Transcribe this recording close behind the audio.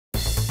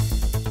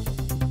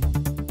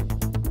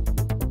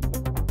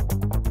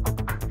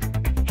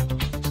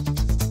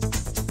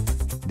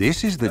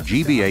This is the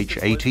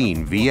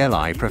GBH18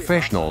 VLI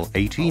Professional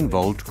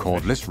 18-volt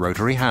cordless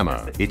rotary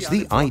hammer. It's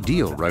the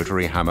ideal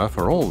rotary hammer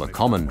for all the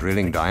common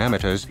drilling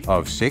diameters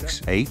of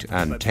 6, 8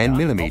 and 10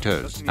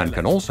 millimeters, and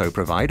can also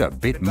provide a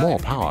bit more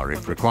power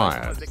if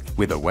required.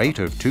 With a weight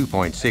of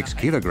 2.6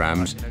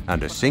 kilograms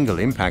and a single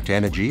impact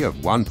energy of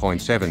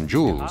 1.7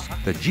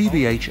 joules, the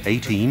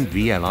GBH18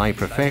 VLI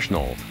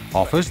Professional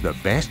offers the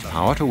best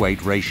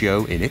power-to-weight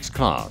ratio in its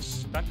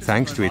class.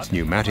 Thanks to its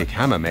pneumatic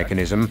hammer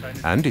mechanism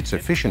and its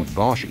efficient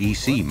Bosch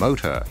EC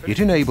motor, it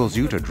enables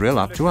you to drill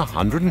up to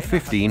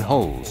 115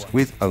 holes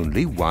with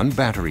only one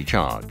battery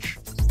charge.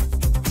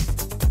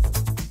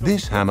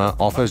 This hammer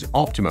offers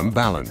optimum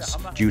balance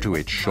due to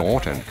its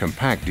short and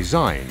compact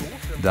design,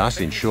 thus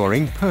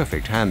ensuring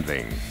perfect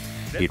handling.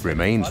 It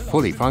remains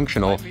fully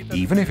functional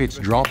even if it's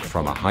dropped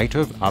from a height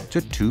of up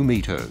to 2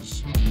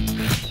 meters.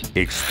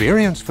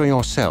 Experience for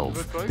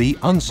yourself the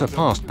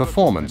unsurpassed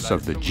performance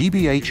of the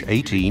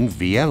GBH18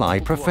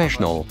 VLI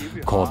Professional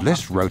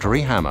cordless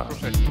rotary hammer.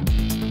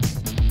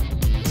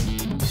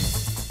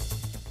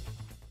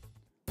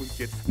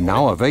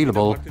 Now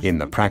available in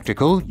the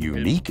practical,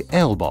 unique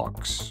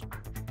L-Box.